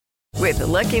With the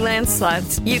Lucky Land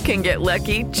Slots, you can get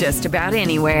lucky just about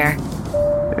anywhere.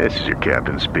 This is your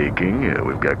captain speaking.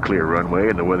 We've got clear runway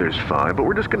and the weather's fine, but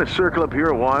we're just going to circle up here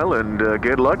a while and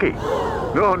get lucky.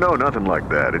 No, nothing like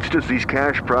that. It's just these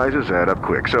cash prizes add up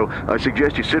quick. So I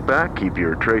suggest you sit back, keep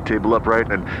your tray table upright,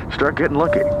 and start getting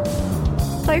lucky.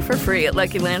 Play for free at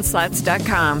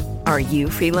LuckyLandSlots.com. Are you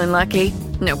feeling lucky?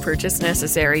 No purchase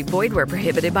necessary. Void where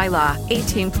prohibited by law.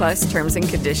 18+ terms and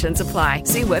conditions apply.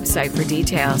 See website for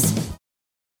details.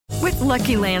 With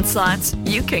Lucky Land Slots,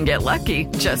 you can get lucky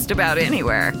just about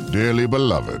anywhere. Dearly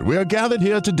beloved, we are gathered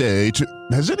here today to...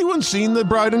 Has anyone seen the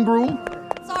bride and groom?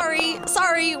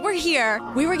 Sorry, we're here.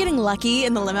 We were getting lucky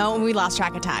in the limo and we lost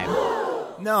track of time.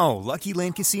 No, Lucky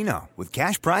Land Casino, with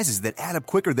cash prizes that add up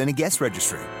quicker than a guest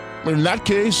registry. In that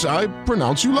case, I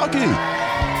pronounce you lucky.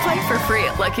 Play for free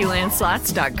at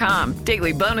LuckyLandSlots.com.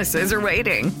 Daily bonuses are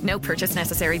waiting. No purchase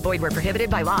necessary. Void where prohibited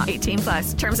by law.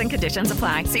 18+. Terms and conditions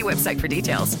apply. See website for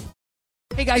details.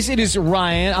 Hey guys, it is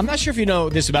Ryan. I'm not sure if you know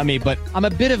this about me, but I'm a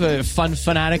bit of a fun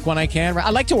fanatic when I can. I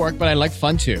like to work, but I like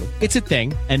fun too. It's a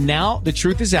thing. And now the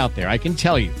truth is out there. I can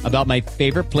tell you about my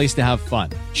favorite place to have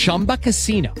fun. Chumba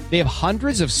Casino. They have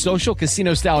hundreds of social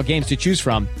casino style games to choose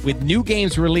from with new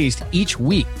games released each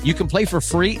week. You can play for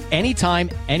free anytime,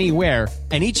 anywhere.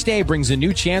 And each day brings a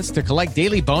new chance to collect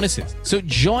daily bonuses. So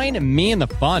join me in the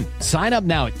fun. Sign up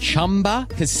now at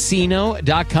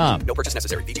ChumbaCasino.com. No purchase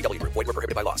necessary. VGW Group. Void where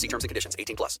prohibited by law. See terms and conditions.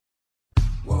 18+.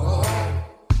 Whoa,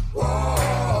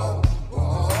 whoa,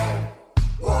 whoa,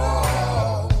 whoa, whoa,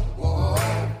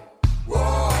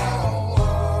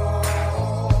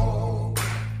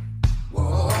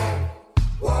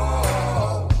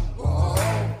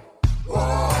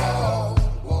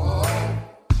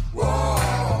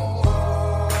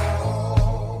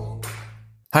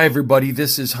 Hi, everybody.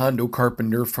 This is Hondo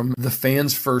Carpenter from the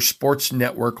Fans First Sports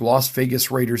Network Las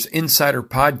Vegas Raiders Insider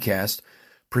Podcast,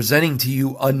 presenting to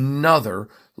you another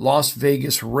Las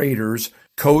Vegas Raiders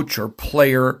coach or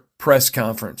player press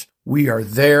conference. We are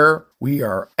there. We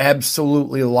are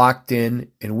absolutely locked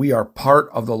in, and we are part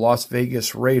of the Las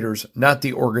Vegas Raiders, not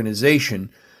the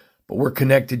organization, but we're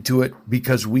connected to it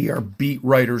because we are beat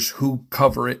writers who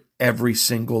cover it every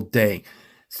single day.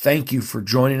 Thank you for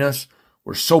joining us.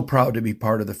 We're so proud to be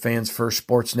part of the Fans First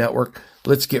Sports Network.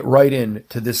 Let's get right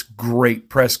into this great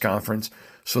press conference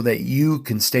so that you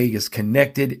can stay as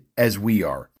connected as we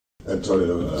are.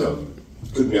 Antonio,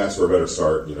 couldn't you ask for a better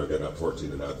start, getting up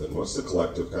 14-0? What's the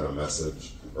collective kind of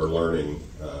message or learning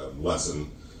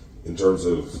lesson in terms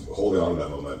of holding on to that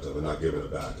momentum and not giving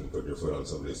it back and putting your foot on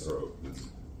somebody's throat and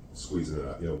squeezing it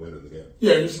out, winning the game?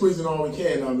 Yeah, you're squeezing all we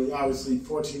can. I mean, obviously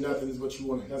 14-0 is what you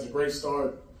want. That's a great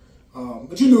start.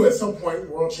 But you knew at some point,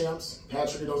 world champs,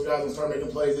 Patrick and those guys will start making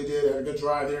plays. They did. They had a good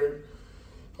drive there.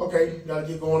 Okay, you got to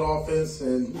keep going offense.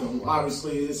 And,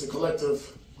 obviously it's a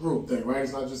collective group thing, right?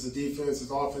 It's not just the defense, it's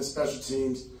offense, special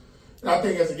teams. And I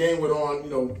think as the game went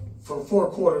on, from 4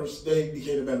 quarters, they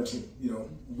became a better team.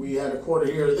 We had a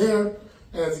quarter here or there.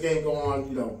 And as the game go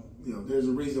on, there's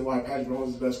a reason why Patrick Mahomes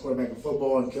is the best quarterback in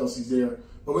football and Kelsey's there.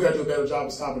 But we got to do a better job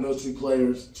of stopping those two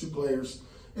players.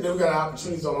 And then we got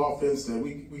opportunities on offense that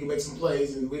we can make some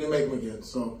plays, and we didn't make them again.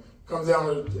 So it comes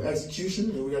down to execution,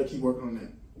 and we got to keep working on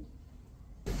that.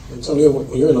 Antonio,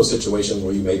 when you're in those situations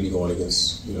where you may be going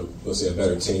against, let's say a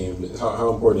better team, how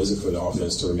important is it for the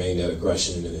offense to remain that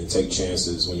aggression and take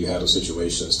chances when you have those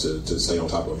situations to stay on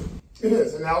top of them? It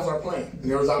is, and that was our plan. And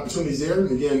there was opportunities there.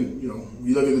 And again, you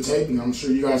look at the tape, and I'm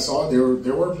sure you guys saw it.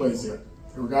 There were plays there.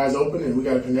 There were guys open, and we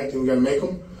got to connect, and we got to make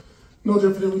them. No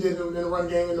different than we did in the run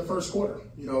game in the first quarter,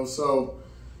 So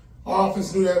our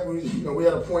offense knew that we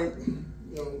had a point,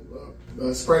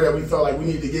 spread that we felt like we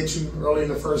needed to get to early in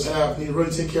the first half. We need to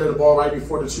really take care of the ball right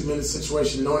before the 2-minute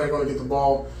situation, knowing they're going to get the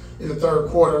ball in the third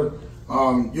quarter.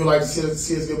 You'd like to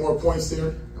see us get more points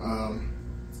there, and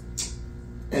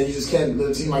you just can't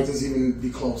let a team like this even be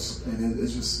close. And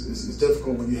it's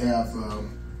difficult when you have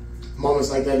moments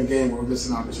like that in the game where we're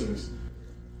missing opportunities.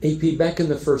 AP, back in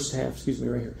the first half,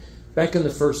 back in the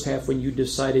first half when you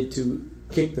decided to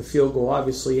kick the field goal,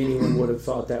 obviously anyone would have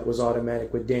thought that was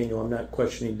automatic with Daniel. I'm not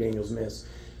questioning Daniel's miss.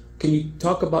 Can you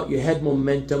talk about, you had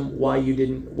momentum, why you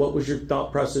didn't, what was your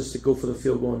thought process to go for the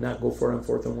field goal and not go for it on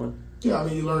 4th and 1? Yeah,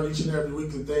 you learn each and every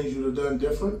week the things you would have done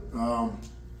different.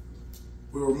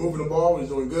 We were moving the ball, we were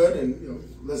doing good, and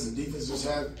listen, defense just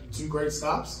had 2 great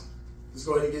stops. Let's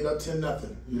go ahead and get up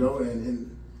 10-0,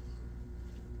 and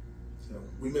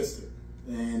we missed it.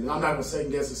 And I'm not going to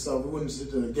second guess ourselves. We wouldn't sit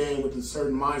to the game with a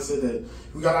certain mindset that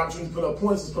we got opportunity to put up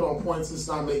points. Let's put on points. Let's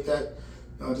not make that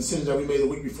decision that we made the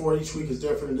week before. Each week is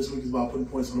different, and this week is about putting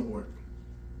points on the board.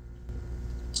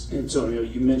 Antonio,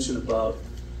 you mentioned about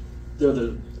the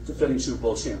other defending Super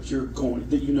Bowl champs. You're going,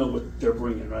 that you know what they're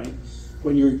bringing, right?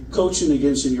 When you're coaching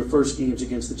against in your first games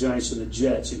against the Giants and the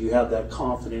Jets, and you have that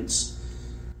confidence,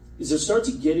 does it start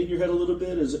to get in your head a little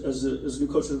bit as a new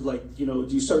coach? Like, you know,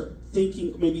 do you start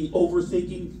thinking, maybe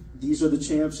overthinking, these are the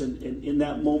champs, and in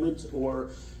that moment, or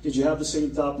did you have the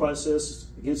same thought process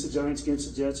against the Giants,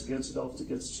 against the Jets, against the Dolphins,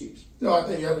 against the Chiefs? No, I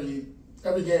think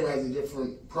every game has a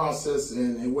different process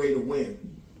and a way to win.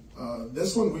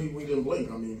 This one, we didn't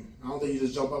blink. I mean, I don't think you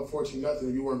just jump up 14-0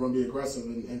 if you weren't going to be aggressive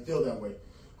and feel that way.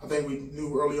 I think we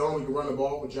knew early on we could run the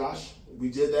ball with Josh. We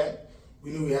did that.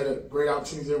 We knew we had a great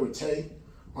opportunity there with Tay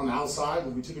on the outside,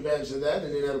 and we took advantage of that.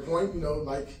 And then at a point, you know,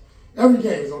 like every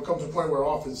game is going to come to a point where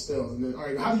offense fails. And then, all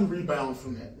right, how do you rebound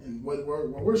from that? And what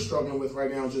we're struggling with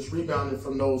right now is just rebounding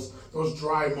from those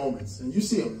dry moments. And you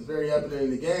see them. It's very evident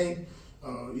in the game.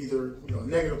 Either, you know, a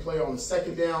negative play on the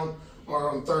second down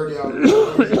or on third down.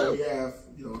 We have,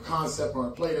 you know, a concept or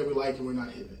a play that we like and we're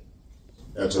not hitting it.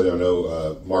 Antonio, I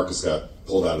know Marcus got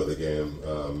pulled out of the game,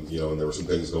 you know, and there were some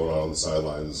things going on the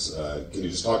sidelines. Can you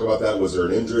just talk about that? Was there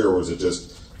an injury, or was it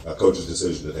just a coach's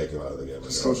decision to take him out of the game?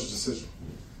 It's coach's decision.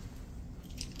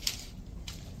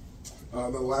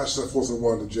 The last 4th and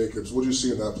 1 to Jacobs, what did you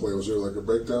see in that play? Was there like a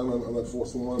breakdown on that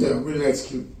 4th and 1? Yeah, we didn't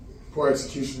execute. Poor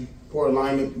execution, poor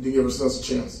alignment, didn't give ourselves a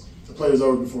chance. The play was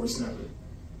over before we snapped it.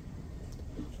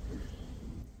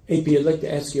 AP, I'd like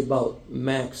to ask you about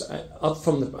Max.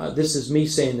 This is me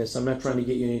saying this, I'm not trying to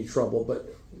get you in any trouble,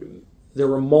 but there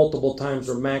were multiple times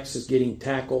where Max is getting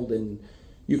tackled and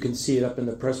you can see it up in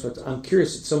the press box. I'm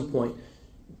curious at some point,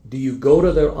 do you go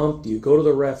to the ump, do you go to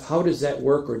the ref? How does that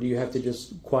work, or do you have to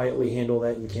just quietly handle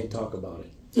that and you can't talk about it?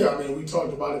 Yeah, I mean, we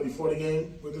talked about it before the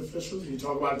game with the officials. We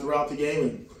talk about it throughout the game,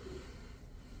 and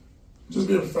just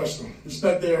be a professional.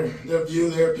 Respect their view,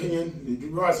 their opinion.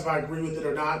 Regardless if I agree with it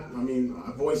or not. I mean,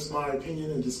 I voiced my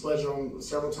opinion and displeasure on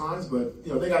several times, but,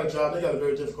 you know, they got a job. They got a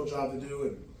very difficult job to do,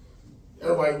 and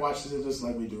everybody watches it just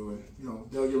like we do. And, you know,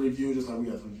 they'll get reviewed just like we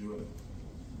have to review it.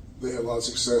 They had a lot of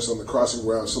success on the crossing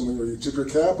route. Something where you tip your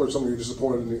cap, or something you're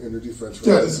disappointed in your defense?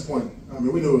 Right? Yeah, disappointed. I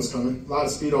mean, we knew it was coming. A lot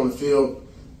of speed on the field.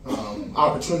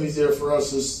 Opportunities there for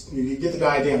us. Just you get the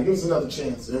guy down. Give us another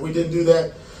chance. And we didn't do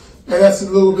that. And that's a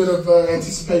little bit of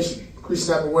anticipation. Increased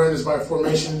snap awareness by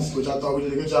formations, which I thought we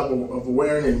did a good job of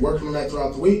awareness and working on that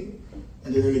throughout the week.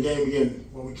 And then in the game, again,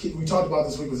 what we talked about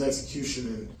this week was execution.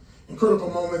 And in critical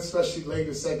moments, especially late in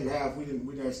the second half, we didn't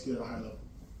execute at a high level.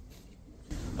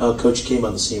 Coach came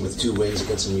on the scene with 2 wins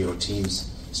against the New York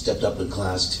teams, stepped up in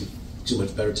class to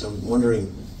much better. So I'm wondering,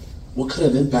 what kind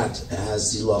of impact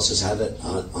has these losses had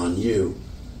on you?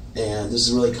 And this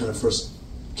is really kind of first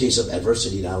case of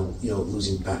adversity now, you know,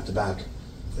 losing back-to-back.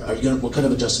 What kind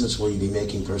of adjustments will you be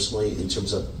making personally in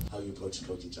terms of how you approach the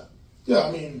coaching job? Yeah,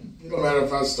 I mean, it don't matter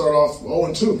if I start off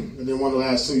 0-2 and then won the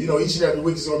last 2. You know, each and every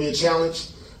week is going to be a challenge.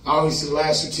 Obviously, the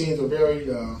last 2 teams are very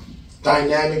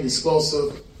dynamic,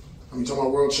 explosive. I mean, talking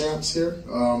about world champs here.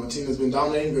 A team that's been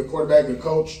dominating, good quarterback, good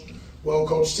coach,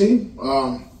 well-coached team.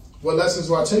 What lessons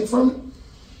do I take from it?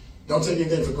 Don't take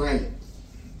anything for granted.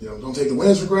 You know, don't take the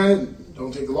wins for granted.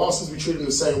 Don't take the losses. We treat them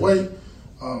the same way.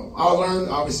 I'll learn.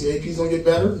 Obviously, AP's going to get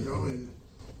better. You know, and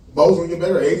Bo's going to get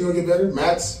better. AD's going to get better.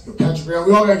 Matt's, Patrick Brown.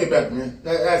 We all got to get better, man.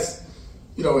 That's,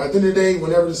 you know, at the end of the day,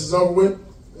 whenever this is over with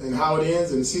and how it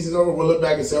ends and the season's over, we'll look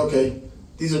back and say, okay,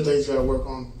 these are things you got to work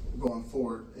on going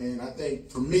forward. And I think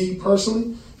for me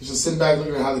personally, it's just sitting back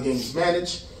looking at how the game is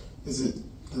managed. Is it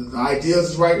the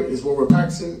ideas is right? Is what we're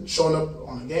practicing, showing up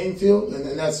on the game field,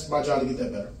 and that's my job to get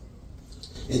that better.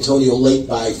 Antonio, late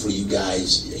bye for you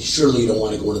guys. Surely you don't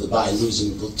want to go into the bye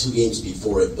losing 2 games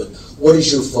before it, but what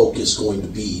is your focus going to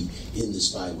be in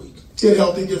this bye week? Get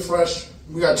healthy, get fresh.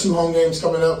 We got 2 home games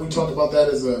coming up. We talked about that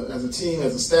as a team,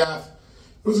 as a staff.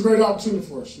 It was a great opportunity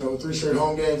for us. You know, 3 straight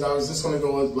home games. I was just going to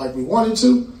go like we wanted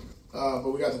to,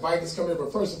 but we got the Vikings coming in.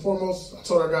 But first and foremost, I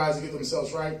told our guys to get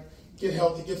themselves right, get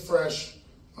healthy, get fresh.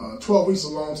 12 weeks is a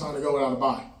long time to go without a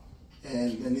bye.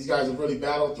 And these guys have really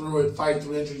battled through it, fighting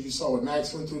through injuries. You saw what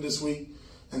Max went through this week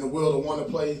and the will to want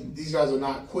to play. These guys are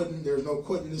not quitting. There's no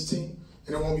quitting in this team,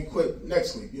 and there won't be quit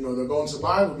next week. You know, they're going to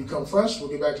bye. We'll become fresh. We'll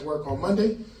get back to work on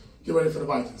Monday. Get ready for the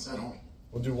Vikings at home.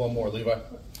 We'll do one more. Levi?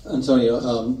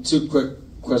 Antonio, 2 quick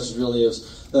questions really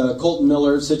is the Colton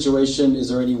Miller situation. Is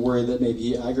there any worry that maybe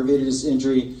he aggravated his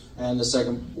injury? And the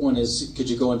second one is, could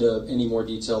you go into any more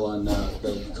detail on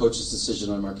the coach's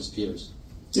decision on Marcus Peters?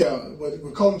 Yeah, but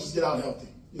Colton, just get out healthy.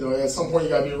 You know, at some point you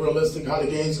got to be realistic how the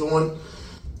game's going.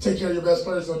 Take care of your best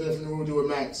players, no different than what we do with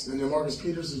Max. And then Marcus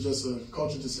Peters is just a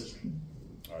coaching decision.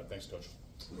 All right, thanks, Coach.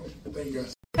 Thank you,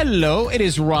 guys. Hello, it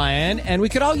is Ryan, and we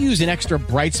could all use an extra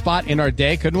bright spot in our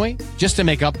day, couldn't we? Just to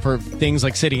make up for things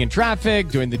like sitting in traffic,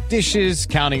 doing the dishes,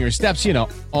 counting your steps, you know,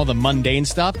 all the mundane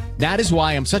stuff. That is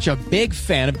why I'm such a big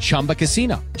fan of Chumba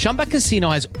Casino. Chumba Casino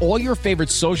has all your favorite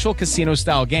social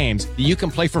casino-style games that you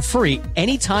can play for free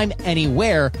anytime,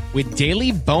 anywhere with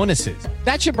daily bonuses.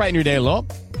 That should brighten your day a little.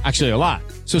 Actually, a lot.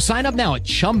 So sign up now at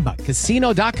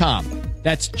ChumbaCasino.com.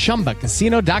 That's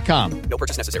ChumbaCasino.com. No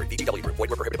purchase necessary. VGW Group. Void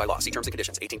where prohibited by law. See terms and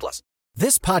conditions. 18+.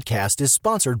 This podcast is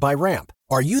sponsored by Ramp.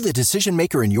 Are you the decision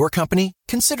maker in your company?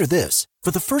 Consider this. For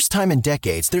the first time in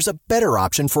decades, there's a better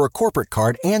option for a corporate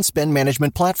card and spend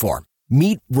management platform.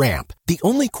 Meet Ramp, the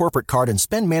only corporate card and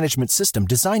spend management system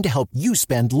designed to help you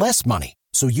spend less money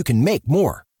so you can make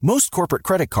more. Most corporate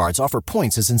credit cards offer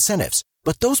points as incentives,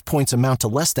 but those points amount to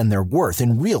less than their worth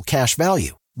in real cash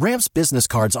value. Ramp's business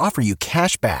cards offer you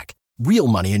cash back, real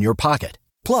money in your pocket.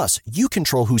 Plus, you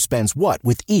control who spends what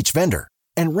with each vendor.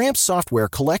 And Ramp's software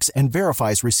collects and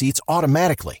verifies receipts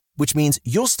automatically, which means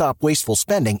you'll stop wasteful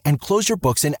spending and close your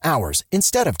books in hours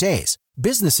instead of days.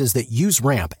 Businesses that use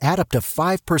Ramp add up to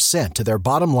 5% to their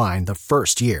bottom line the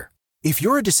first year. If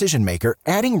you're a decision maker,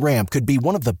 adding Ramp could be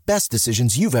one of the best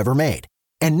decisions you've ever made.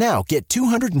 And now get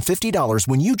 $250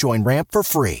 when you join Ramp for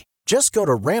free. Just go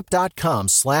to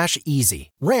ramp.com/easy.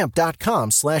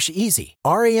 Ramp.com/easy.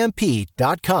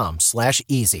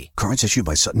 RAMP.com/easy. Cards issued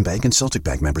by Sutton Bank and Celtic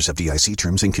Bank, members of DIC.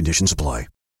 Terms and conditions apply.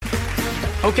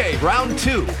 Okay, round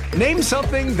two. Name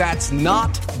something that's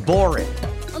not boring.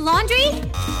 A laundry?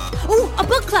 Ooh, a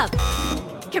book club.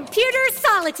 Computer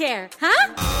solitaire,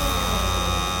 huh?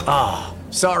 Ah,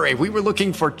 sorry, we were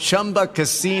looking for Chumba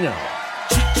Casino.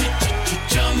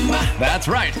 That's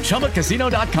right.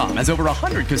 ChumbaCasino.com has over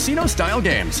 100 casino-style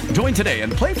games. Join today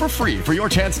and play for free for your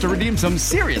chance to redeem some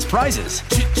serious prizes.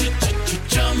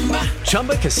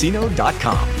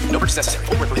 ChumbaCasino.com. No purchase necessary.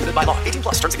 Void where prohibited by law.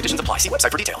 18+. Terms and conditions apply. See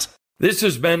website for details. This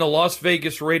has been a Las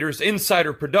Vegas Raiders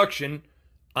Insider production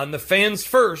on the Fans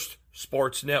First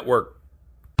Sports Network.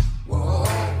 Whoa,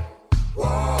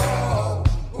 whoa.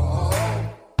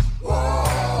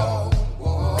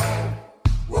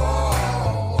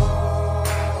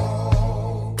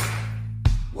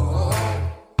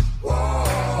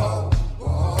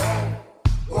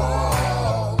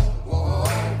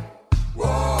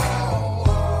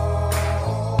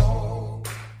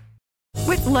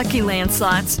 With Lucky Land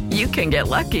Slots, you can get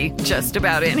lucky just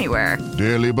about anywhere.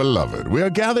 Dearly beloved, we are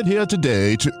gathered here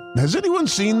today to... Has anyone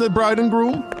seen the bride and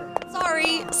groom?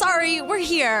 Sorry, we're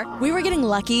here. We were getting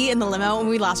lucky in the limo and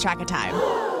we lost track of time.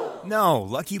 No,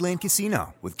 Lucky Land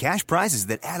Casino, with cash prizes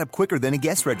that add up quicker than a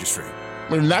guest registry.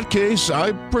 In that case,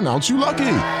 I pronounce you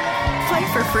lucky.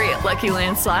 Play for free at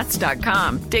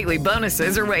LuckyLandSlots.com. Daily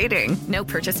bonuses are waiting. No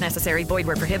purchase necessary. Void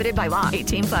where prohibited by law.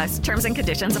 18+. Terms and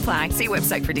conditions apply. See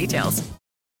website for details.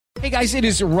 Hey guys, it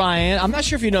is Ryan. I'm not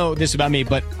sure if you know this about me,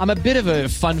 but I'm a bit of a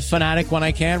fun fanatic when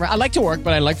I can. I like to work,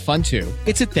 but I like fun too.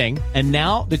 It's a thing. And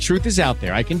now the truth is out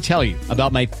there. I can tell you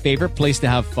about my favorite place to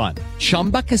have fun.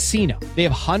 Chumba Casino. They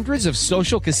have hundreds of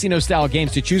social casino style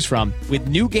games to choose from with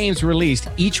new games released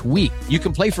each week. You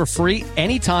can play for free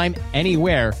anytime,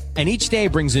 anywhere. And each day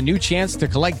brings a new chance to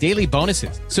collect daily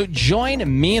bonuses. So join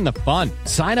me in the fun.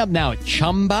 Sign up now at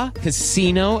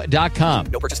ChumbaCasino.com.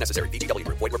 No purchase necessary. VGW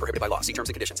Group. Void where prohibited by law. See terms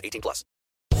and conditions. 18+.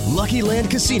 Lucky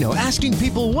Land Casino, asking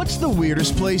people, what's the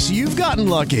weirdest place you've gotten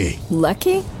lucky?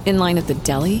 Lucky? In line at the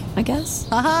deli, I guess?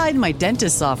 Aha, in my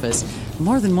dentist's office.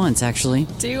 More than once, actually.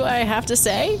 Do I have to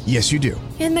say? Yes, you do.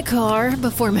 In the car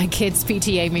before my kids'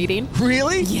 PTA meeting.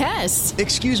 Really? Yes.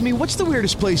 Excuse me, what's the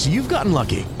weirdest place you've gotten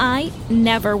lucky? I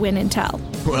never win and tell.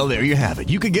 Well, there you have it.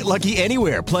 You can get lucky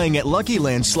anywhere, playing at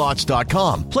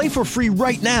LuckyLandSlots.com. Play for free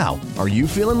right now. Are you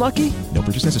feeling lucky? No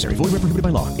purchase necessary. Void where prohibited by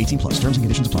law. 18+. Terms and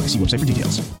conditions apply. See website for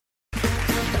details.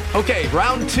 Okay,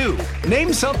 round two.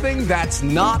 Name something that's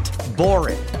not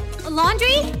boring. A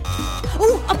laundry?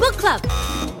 Ooh, a book club.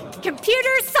 Computer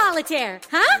solitaire,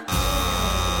 huh?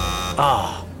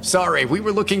 Ah, sorry, we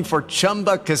were looking for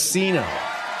Chumba Casino.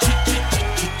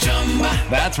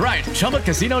 That's right,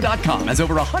 ChumbaCasino.com has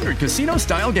over 100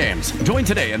 casino-style games. Join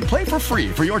today and play for free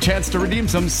for your chance to redeem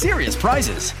some serious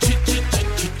prizes.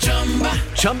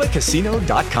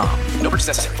 ChumbaCasino.com. No purchase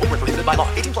necessary. Void where prohibited by law.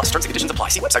 18+. Terms and conditions apply.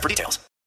 See website for details.